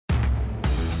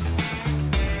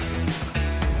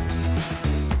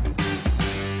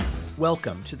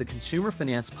Welcome to the Consumer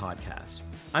Finance Podcast.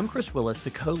 I'm Chris Willis, the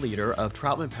co-leader of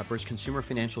Troutman Pepper's Consumer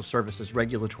Financial Services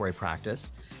regulatory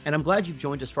practice, and I'm glad you've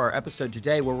joined us for our episode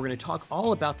today where we're going to talk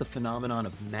all about the phenomenon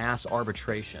of mass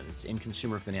arbitrations in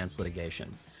consumer finance litigation.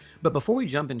 But before we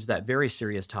jump into that very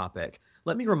serious topic,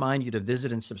 let me remind you to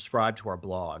visit and subscribe to our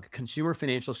blog,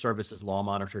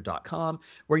 consumerfinancialserviceslawmonitor.com,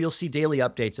 where you'll see daily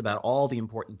updates about all the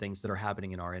important things that are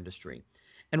happening in our industry.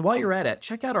 And while you're at it,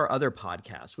 check out our other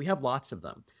podcasts. We have lots of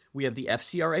them. We have the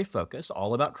FCRA Focus,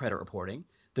 all about credit reporting,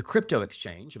 the Crypto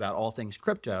Exchange, about all things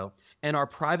crypto, and our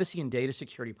privacy and data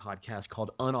security podcast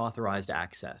called Unauthorized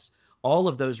Access. All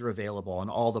of those are available on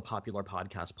all the popular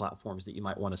podcast platforms that you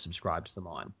might want to subscribe to them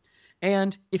on.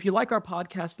 And if you like our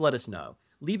podcast, let us know.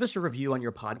 Leave us a review on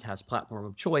your podcast platform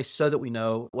of choice so that we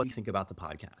know what you think about the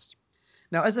podcast.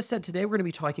 Now, as I said, today we're going to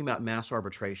be talking about mass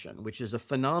arbitration, which is a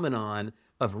phenomenon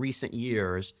of recent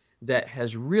years that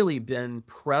has really been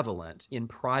prevalent in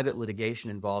private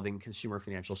litigation involving consumer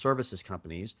financial services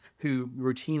companies who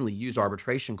routinely use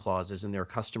arbitration clauses in their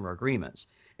customer agreements.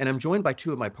 And I'm joined by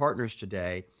two of my partners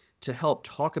today to help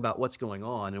talk about what's going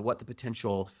on and what the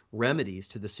potential remedies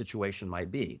to the situation might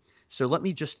be. So let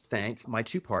me just thank my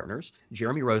two partners,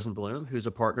 Jeremy Rosenblum, who's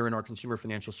a partner in our Consumer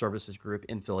Financial Services Group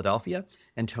in Philadelphia,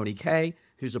 and Tony Kaye,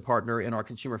 who's a partner in our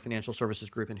Consumer Financial Services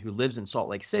Group and who lives in Salt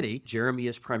Lake City. Jeremy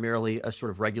is primarily a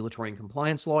sort of regulatory and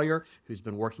compliance lawyer who's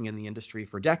been working in the industry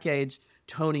for decades.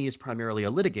 Tony is primarily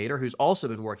a litigator who's also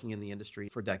been working in the industry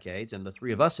for decades, and the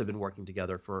three of us have been working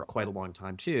together for quite a long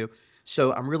time too.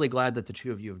 So I'm really glad that the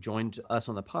two of you have joined us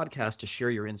on the podcast to share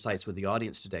your insights with the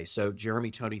audience today. So Jeremy,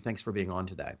 Tony, thanks for being on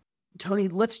today. Tony,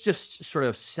 let's just sort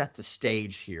of set the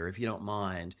stage here, if you don't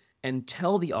mind, and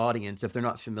tell the audience, if they're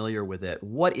not familiar with it,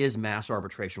 what is mass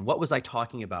arbitration? What was I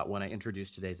talking about when I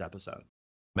introduced today's episode?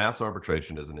 Mass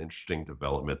arbitration is an interesting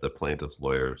development that plaintiffs'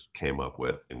 lawyers came up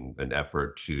with in an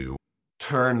effort to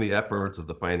turn the efforts of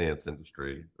the finance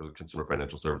industry, or the consumer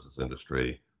financial services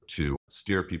industry, to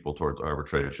steer people towards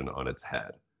arbitration on its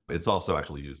head. It's also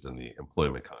actually used in the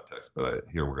employment context, but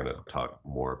here we're going to talk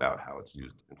more about how it's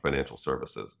used in financial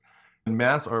services. In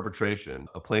mass arbitration,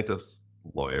 a plaintiff's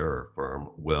lawyer or firm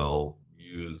will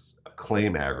use a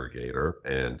claim aggregator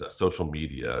and social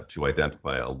media to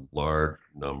identify a large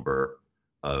number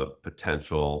of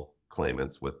potential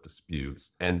claimants with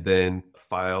disputes and then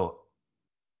file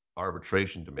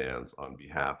arbitration demands on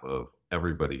behalf of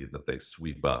everybody that they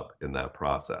sweep up in that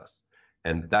process.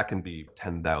 And that can be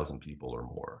 10,000 people or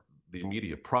more. The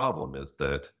immediate problem is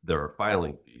that there are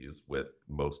filing fees with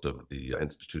most of the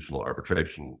institutional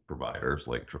arbitration providers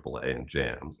like AAA and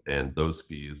JAMS, and those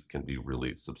fees can be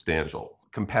really substantial.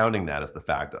 Compounding that is the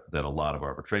fact that a lot of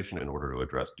arbitration, in order to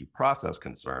address due process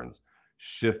concerns,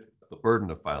 shift the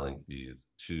burden of filing fees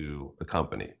to the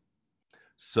company.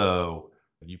 So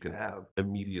you can have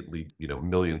immediately,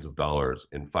 millions of dollars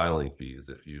in filing fees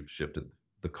if you shifted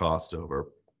the cost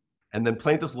over. And then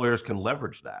plaintiffs' lawyers can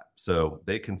leverage that. So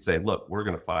they can say, look, we're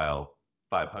going to file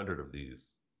 500 of these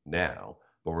now,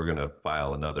 but we're going to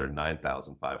file another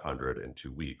 9,500 in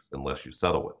 2 weeks unless you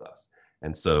settle with us.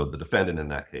 And so the defendant in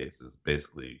that case is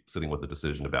basically sitting with a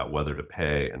decision about whether to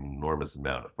pay an enormous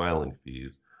amount of filing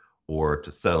fees or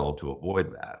to settle to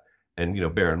avoid that. And,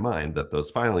 bear in mind that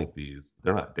those filing fees,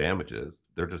 they're not damages.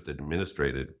 They're just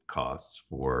administrative costs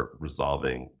for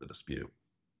resolving the dispute.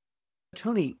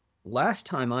 Tony, last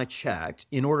time I checked,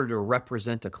 in order to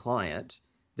represent a client,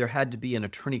 there had to be an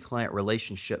attorney-client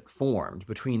relationship formed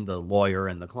between the lawyer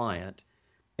and the client,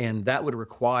 and that would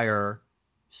require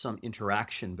some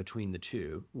interaction between the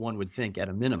two, one would think at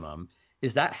a minimum.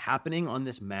 Is that happening on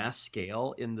this mass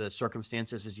scale in the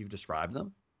circumstances as you've described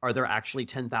them? Are there actually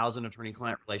 10,000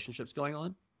 attorney-client relationships going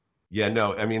on? Yeah,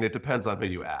 no, it depends on who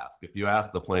you ask. If you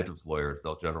ask the plaintiff's lawyers,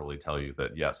 they'll generally tell you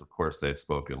that, yes, of course, they've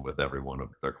spoken with every one of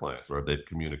their clients or they've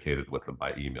communicated with them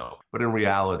by email. But in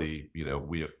reality,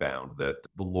 we have found that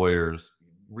the lawyers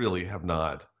really have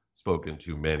not spoken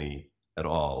to many at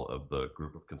all of the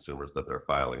group of consumers that they're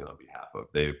filing on behalf of.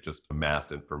 They've just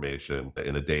amassed information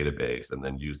in a database and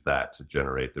then used that to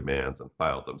generate demands and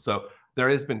filed them. So there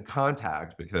has been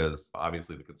contact because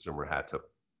obviously the consumer had to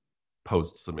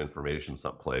post some information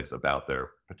someplace about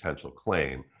their potential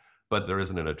claim, but there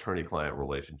isn't an attorney-client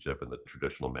relationship in the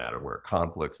traditional manner where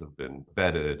conflicts have been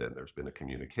vetted and there's been a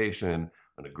communication,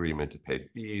 an agreement to pay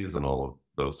fees, and all of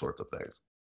those sorts of things.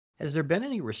 Has there been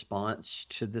any response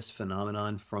to this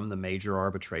phenomenon from the major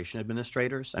arbitration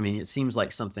administrators? It seems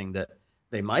like something that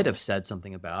they might have said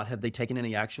something about. Have they taken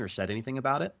any action or said anything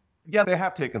about it? Yeah, they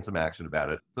have taken some action about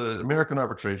it. The American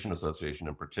Arbitration Association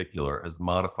in particular has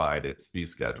modified its fee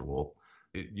schedule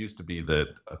It used to be that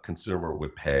a consumer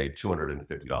would pay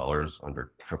 $250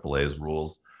 under AAA's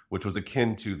rules, which was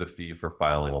akin to the fee for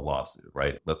filing a lawsuit,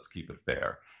 right? Let's keep it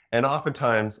fair. And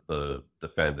oftentimes the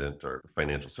defendant or the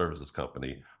financial services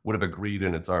company would have agreed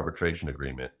in its arbitration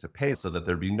agreement to pay so that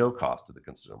there'd be no cost to the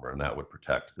consumer. And that would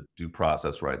protect the due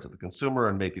process rights of the consumer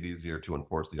and make it easier to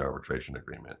enforce the arbitration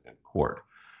agreement in court.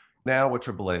 Now, what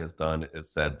AAA has done is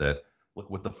said that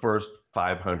with the first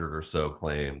 500 or so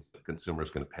claims, the consumer is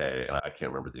going to pay, and I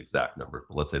can't remember the exact number,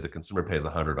 but let's say the consumer pays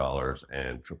 $100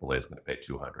 and AAA is going to pay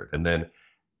 $200. And then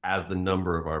as the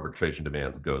number of arbitration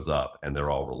demands goes up and they're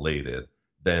all related,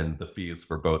 then the fees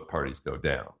for both parties go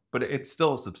down. But it's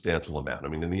still a substantial amount. I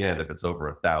mean, in the end, if it's over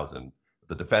 1,000,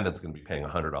 the defendant's going to be paying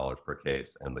 $100 per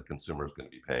case and the consumer is going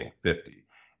to be paying 50.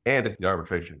 And if the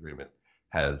arbitration agreement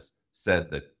has said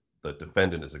that the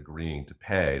defendant is agreeing to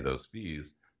pay those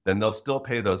fees, then they'll still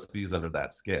pay those fees under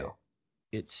that scale.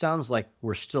 It sounds like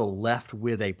we're still left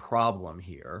with a problem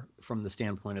here from the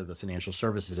standpoint of the financial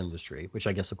services industry, which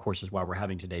I guess, of course, is why we're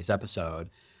having today's episode.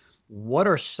 What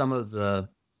are some of the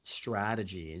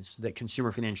strategies that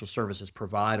consumer financial services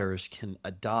providers can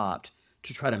adopt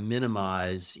to try to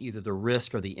minimize either the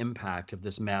risk or the impact of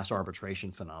this mass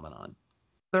arbitration phenomenon?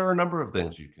 There are a number of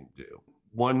things you can do.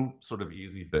 One sort of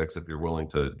easy fix, if you're willing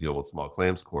to deal with small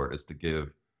claims court, is to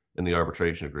give in the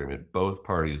arbitration agreement both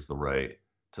parties the right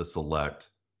to select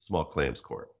small claims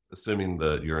court, assuming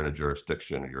that you're in a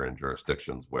jurisdiction or you're in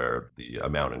jurisdictions where the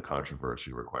amount in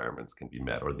controversy requirements can be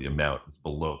met or the amount is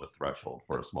below the threshold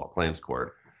for a small claims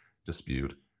court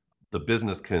dispute. The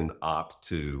business can opt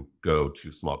to go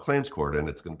to small claims court, and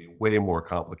it's going to be way more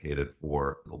complicated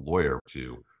for the lawyer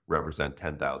to represent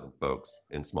 10,000 folks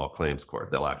in small claims court.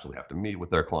 They'll actually have to meet with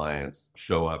their clients,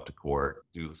 show up to court,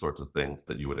 do the sorts of things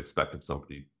that you would expect of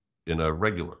somebody in a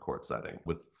regular court setting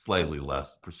with slightly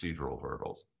less procedural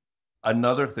hurdles.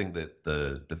 Another thing that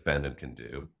the defendant can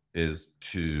do is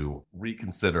to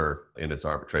reconsider in its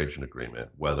arbitration agreement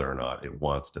whether or not it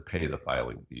wants to pay the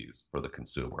filing fees for the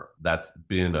consumer. That's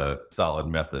been a solid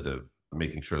method of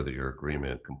making sure that your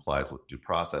agreement complies with due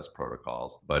process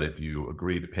protocols. But if you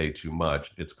agree to pay too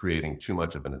much, it's creating too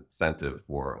much of an incentive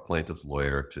for a plaintiff's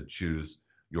lawyer to choose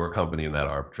your company in that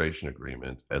arbitration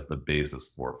agreement as the basis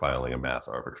for filing a mass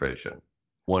arbitration.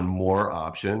 One more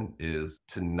option is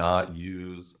to not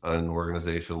use an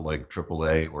organization like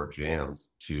AAA or JAMS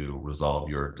to resolve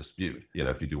your dispute.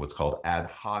 If you do what's called ad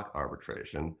hoc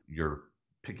arbitration, you're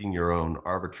picking your own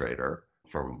arbitrator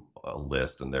from a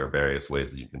list, and there are various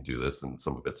ways that you can do this, and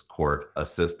some of it's court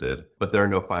assisted, but there are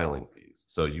no filing fees.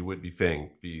 So you would be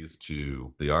paying fees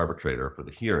to the arbitrator for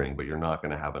the hearing, but you're not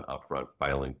going to have an upfront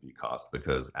filing fee cost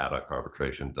because ad hoc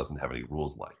arbitration doesn't have any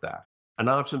rules like that. An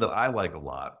option that I like a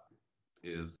lot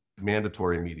is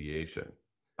mandatory mediation.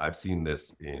 I've seen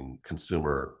this in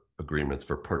consumer agreements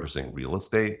for purchasing real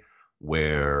estate,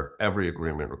 where every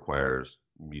agreement requires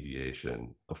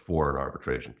mediation before an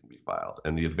arbitration can be filed.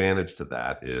 And the advantage to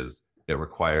that is it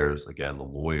requires, again, the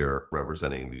lawyer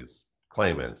representing these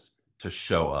claimants to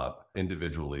show up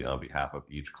individually on behalf of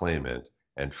each claimant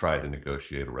and try to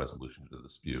negotiate a resolution to the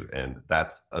dispute. And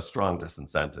that's a strong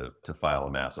disincentive to file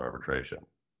a mass arbitration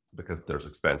because there's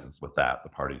expenses with that. The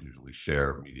parties usually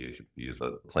share mediation fees.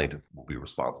 The plaintiff will be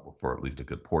responsible for at least a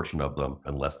good portion of them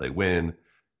unless they win.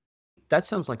 That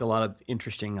sounds like a lot of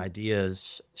interesting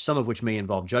ideas, some of which may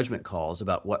involve judgment calls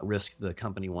about what risk the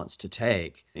company wants to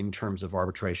take in terms of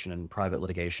arbitration and private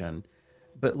litigation.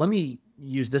 But let me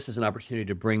use this as an opportunity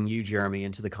to bring you, Jeremy,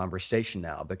 into the conversation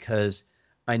now, because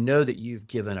I know that you've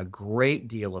given a great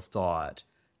deal of thought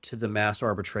to the mass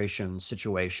arbitration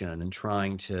situation and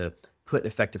trying to put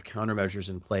effective countermeasures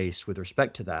in place with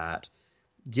respect to that.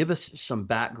 Give us some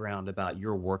background about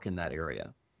your work in that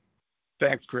area.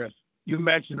 Thanks, Chris. You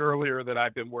mentioned earlier that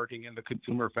I've been working in the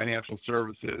consumer financial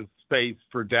services space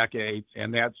for decades,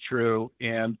 and that's true.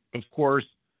 And of course,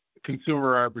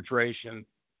 consumer arbitration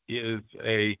is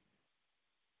a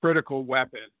critical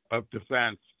weapon of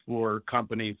defense for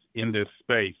companies in this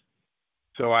space.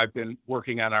 So I've been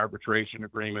working on arbitration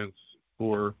agreements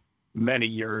for many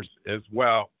years as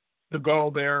well. The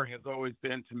goal there has always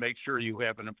been to make sure you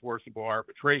have an enforceable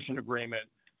arbitration agreement,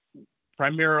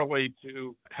 primarily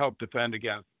to help defend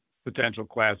against potential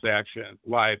class action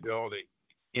liability.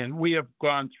 And we have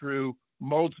gone through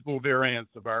multiple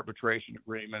variants of arbitration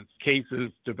agreements.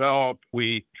 Cases develop,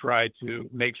 we try to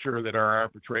make sure that our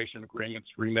arbitration agreements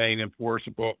remain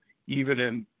enforceable, even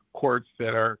in courts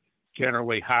that are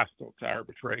generally hostile to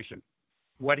arbitration.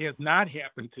 What has not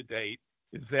happened to date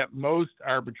is that most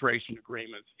arbitration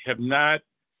agreements have not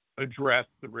addressed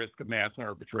the risk of mass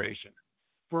arbitration.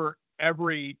 For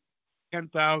every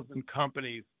 10,000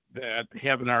 companies that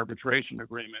have an arbitration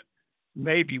agreement,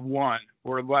 maybe one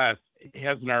or less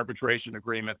has an arbitration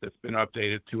agreement that's been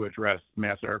updated to address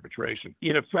mass arbitration.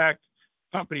 In effect,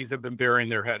 companies have been burying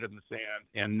their head in the sand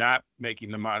and not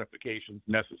making the modifications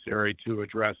necessary to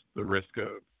address the risk of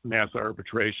mass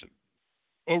arbitration.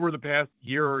 Over the past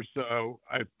year or so,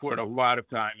 I've put a lot of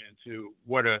time into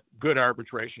what a good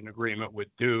arbitration agreement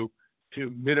would do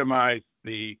to minimize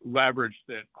the leverage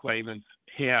that claimants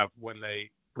have when they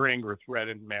bring or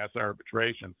threaten mass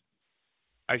arbitrations.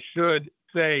 I should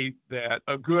say that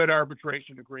a good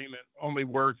arbitration agreement only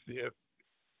works if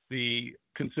the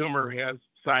consumer has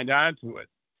signed on to it.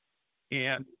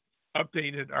 And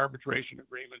updated arbitration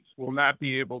agreements will not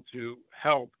be able to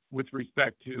help with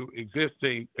respect to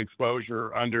existing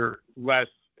exposure under less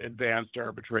advanced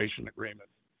arbitration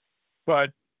agreements.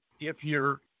 But if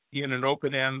you're in an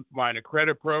open-end line of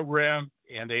credit program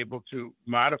and able to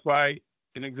modify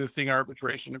an existing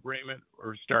arbitration agreement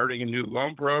or starting a new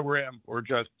loan program or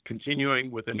just continuing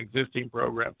with an existing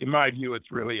program, in my view,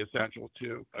 it's really essential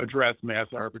to address mass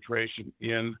arbitration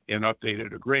in an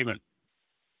updated agreement.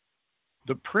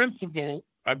 The principal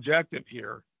objective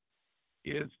here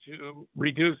is to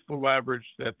reduce the leverage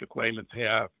that the claimants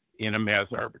have in a mass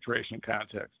arbitration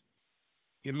context.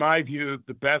 In my view,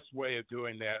 the best way of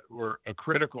doing that, or a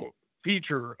critical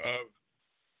feature of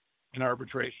an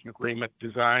arbitration agreement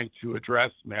designed to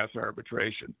address mass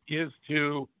arbitration, is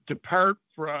to depart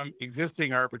from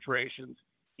existing arbitrations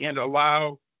and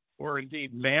allow or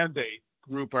indeed mandate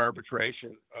group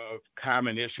arbitration of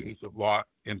common issues of law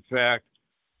in fact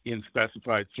in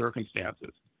specified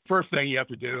circumstances. First thing you have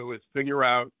to do is figure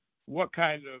out what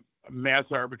kind of mass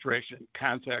arbitration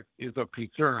context is of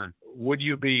concern. Would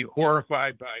you be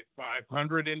horrified by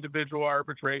 500 individual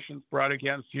arbitrations brought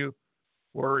against you?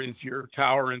 Or is your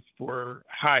tolerance for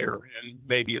higher, and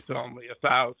maybe it's only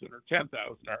 1,000 or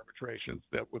 10,000 arbitrations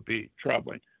that would be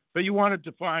troubling? But you want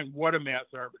to define what a mass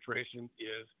arbitration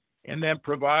is and then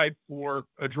provide for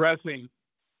addressing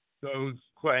those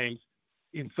claims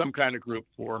in some kind of group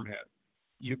format.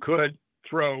 You could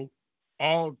throw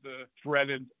all of the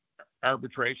threaded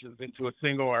arbitrations into a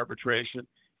single arbitration,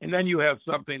 and then you have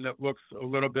something that looks a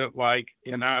little bit like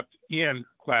an opt-in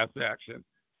class action,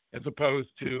 as opposed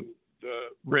to the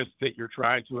risk that you're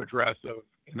trying to address of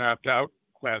an opt-out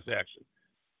class action.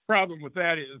 Problem with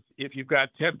that is if you've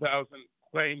got 10,000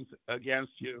 claims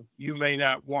against you, you may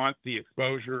not want the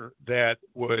exposure that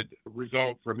would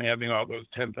result from having all those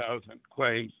 10,000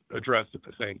 claims addressed at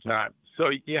the same time.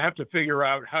 So you have to figure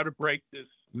out how to break this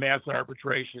mass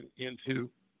arbitration into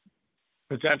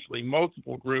potentially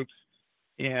multiple groups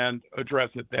and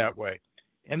address it that way.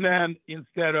 And then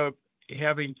instead of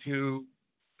having to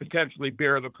potentially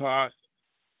bear the cost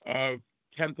of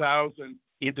 10,000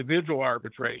 individual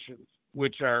arbitrations,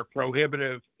 which are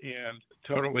prohibitive and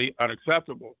totally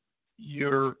unacceptable,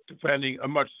 you're defending a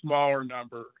much smaller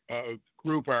number of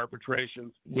group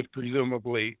arbitrations with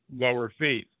presumably lower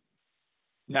fees.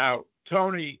 Now,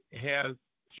 Tony has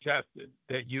suggested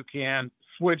that you can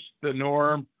switch the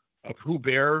norm of who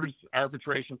bears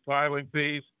arbitration filing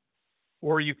fees,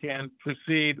 or you can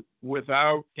proceed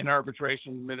without an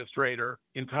arbitration administrator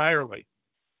entirely.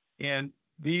 And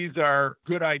these are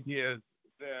good ideas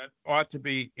that ought to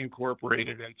be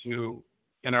incorporated into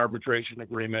an arbitration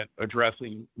agreement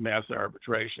addressing mass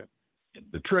arbitration.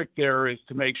 The trick there is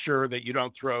to make sure that you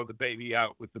don't throw the baby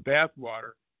out with the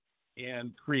bathwater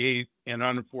and create an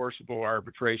unenforceable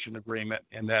arbitration agreement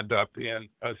and end up in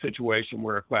a situation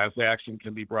where a class action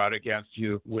can be brought against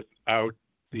you without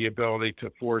the ability to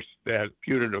force that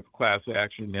putative class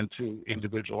action into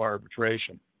individual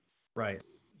arbitration. Right.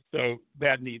 So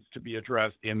that needs to be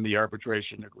addressed in the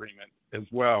arbitration agreement as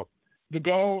well. The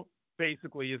goal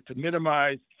basically is to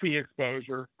minimize fee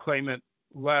exposure, claimant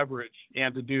leverage,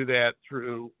 and to do that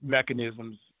through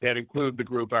mechanisms that include the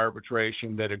group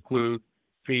arbitration, that include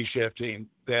fee shifting,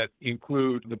 that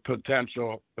include the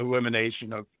potential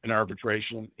elimination of an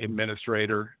arbitration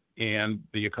administrator and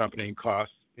the accompanying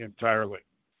costs entirely.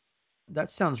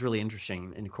 That sounds really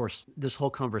interesting. And of course, this whole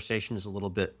conversation is a little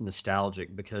bit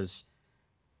nostalgic because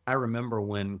I remember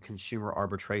when consumer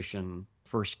arbitration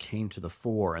first came to the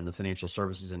fore in the financial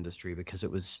services industry, because it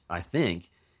was, I think,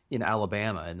 in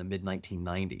Alabama in the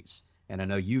mid-1990s. And I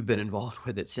know you've been involved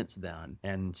with it since then,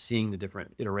 and seeing the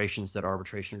different iterations that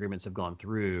arbitration agreements have gone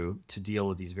through to deal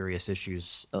with these various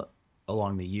issues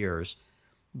along the years.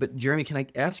 But Jeremy, can I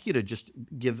ask you to just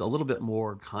give a little bit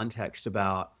more context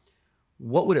about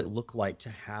what would it look like to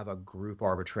have a group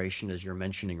arbitration as you're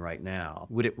mentioning right now?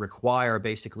 Would it require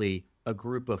basically a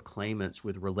group of claimants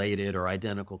with related or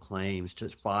identical claims to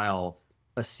file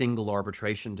a single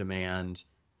arbitration demand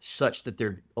such that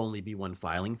there'd only be one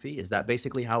filing fee? Is that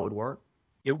basically how it would work?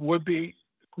 It would be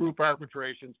group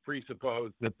arbitrations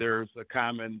presuppose that there's a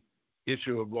common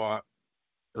issue of law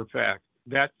or fact.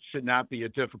 That should not be a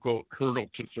difficult hurdle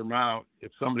to surmount.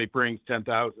 If somebody brings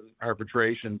 10,000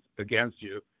 arbitrations against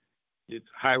you, it's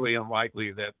highly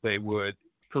unlikely that they would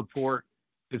purport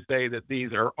to say that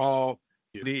these are all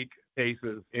unique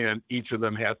cases and each of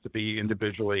them has to be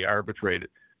individually arbitrated.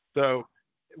 So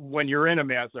when you're in a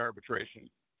mass arbitration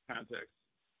context,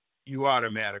 you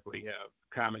automatically have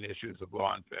common issues of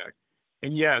law and fact.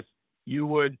 And yes, you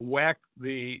would whack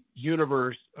the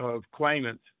universe of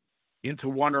claimants into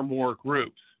one or more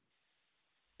groups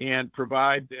and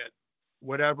provide that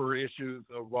whatever issues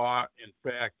of law and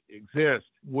fact exist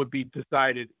would be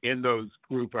decided in those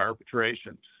group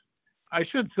arbitrations. I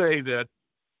should say that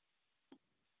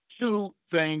two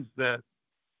things that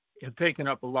have taken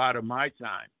up a lot of my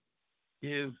time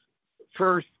is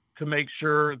first to make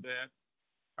sure that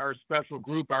our special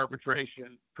group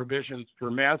arbitration provisions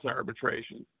for mass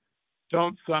arbitration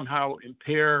don't somehow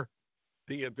impair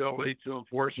the ability to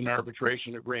enforce an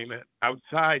arbitration agreement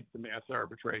outside the mass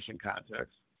arbitration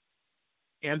context.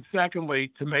 And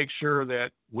secondly, to make sure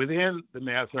that within the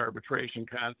mass arbitration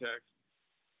context,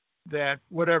 that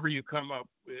whatever you come up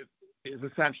with is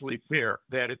essentially fair,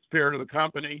 that it's fair to the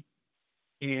company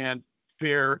and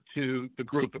fair to the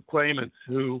group of claimants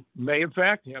who may in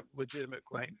fact have legitimate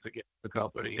claims against the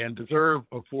company and deserve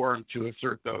a forum to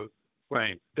assert those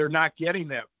claims. They're not getting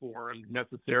that forum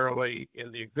necessarily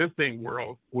in the existing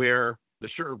world where the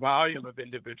sheer volume of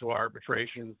individual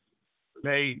arbitrations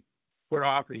may put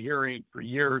off a hearing for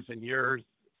years and years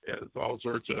as all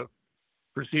sorts of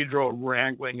procedural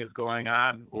wrangling is going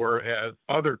on, or as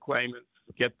other claimants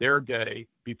get their day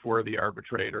before the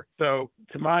arbitrator. So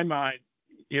to my mind,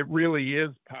 it really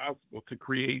is possible to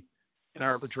create an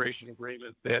arbitration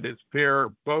agreement that is fair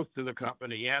both to the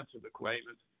company and to the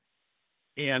claimant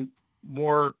and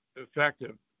more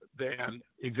effective than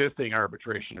existing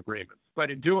arbitration agreements.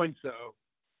 But in doing so,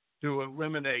 to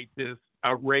eliminate this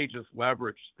outrageous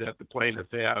leverage that the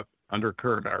plaintiffs have under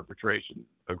current arbitration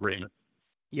agreements.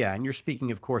 Yeah, and you're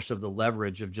speaking, of course, of the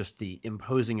leverage of just the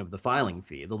imposing of the filing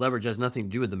fee. The leverage has nothing to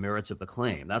do with the merits of the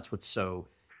claim. That's what's so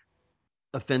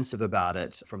offensive about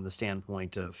it from the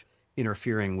standpoint of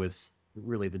interfering with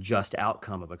really the just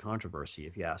outcome of a controversy,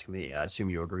 if you ask me. I assume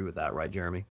you agree with that, right,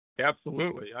 Jeremy?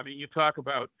 Absolutely. I mean, you talk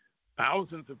about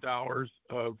thousands of dollars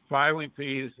of filing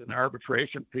fees and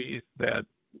arbitration fees that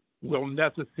will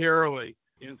necessarily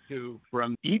ensue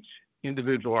from each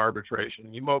individual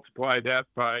arbitration. You multiply that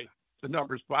by the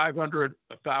numbers 500,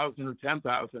 1,000, or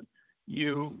 10,000,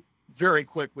 you very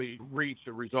quickly reach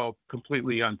a result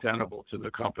completely untenable to the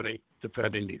company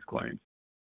defending these claims.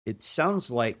 It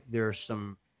sounds like there's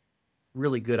some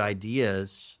really good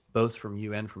ideas, both from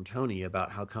you and from Tony,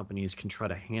 about how companies can try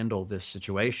to handle this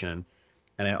situation.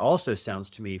 And it also sounds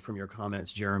to me from your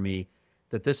comments, Jeremy,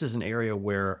 that this is an area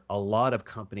where a lot of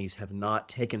companies have not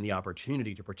taken the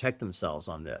opportunity to protect themselves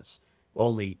on this.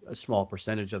 Only a small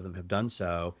percentage of them have done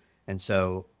so. And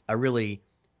so I really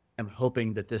am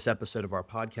hoping that this episode of our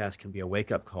podcast can be a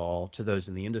wake-up call to those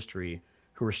in the industry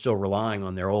who are still relying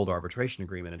on their old arbitration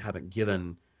agreement and haven't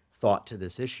given thought to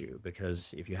this issue.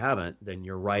 Because if you haven't, then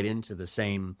you're right into the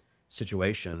same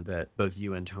situation that both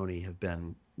you and Tony have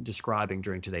been describing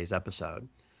during today's episode.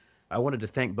 I wanted to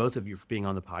thank both of you for being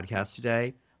on the podcast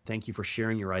today. Thank you for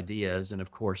sharing your ideas. And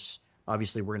of course,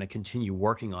 obviously, we're going to continue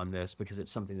working on this because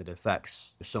it's something that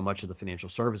affects so much of the financial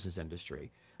services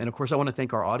industry. And of course, I want to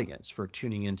thank our audience for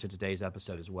tuning into today's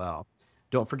episode as well.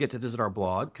 Don't forget to visit our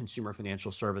blog,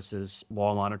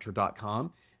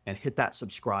 consumerfinancialserviceslawmonitor.com, and hit that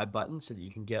subscribe button so that you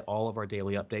can get all of our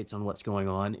daily updates on what's going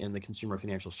on in the consumer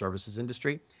financial services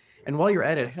industry. And while you're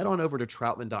at it, head on over to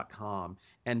troutman.com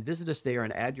and visit us there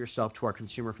and add yourself to our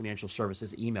consumer financial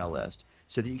services email list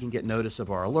so that you can get notice of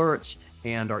our alerts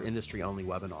and our industry-only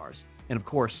webinars. And of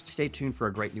course, stay tuned for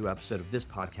a great new episode of this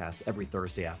podcast every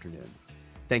Thursday afternoon.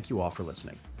 Thank you all for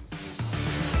listening.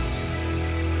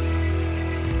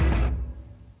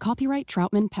 Copyright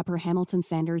Troutman Pepper Hamilton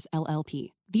Sanders,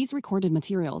 LLP. These recorded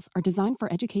materials are designed for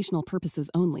educational purposes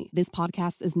only. This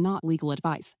podcast is not legal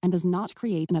advice and does not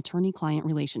create an attorney-client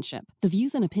relationship. The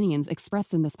views and opinions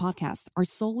expressed in this podcast are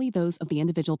solely those of the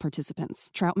individual participants.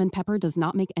 Troutman Pepper does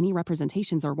not make any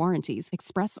representations or warranties,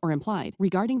 express or implied,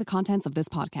 regarding the contents of this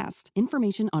podcast.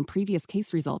 Information on previous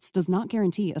case results does not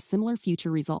guarantee a similar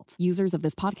future result. Users of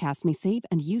this podcast may save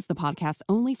and use the podcast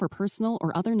only for personal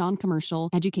or other non-commercial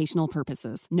educational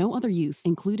purposes. No other use,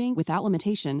 including, without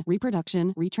limitation,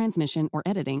 reproduction, retransmission, or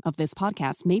editing of this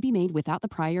podcast may be made without the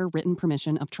prior written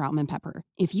permission of Troutman Pepper.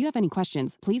 If you have any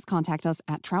questions, please contact us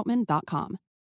at troutman.com.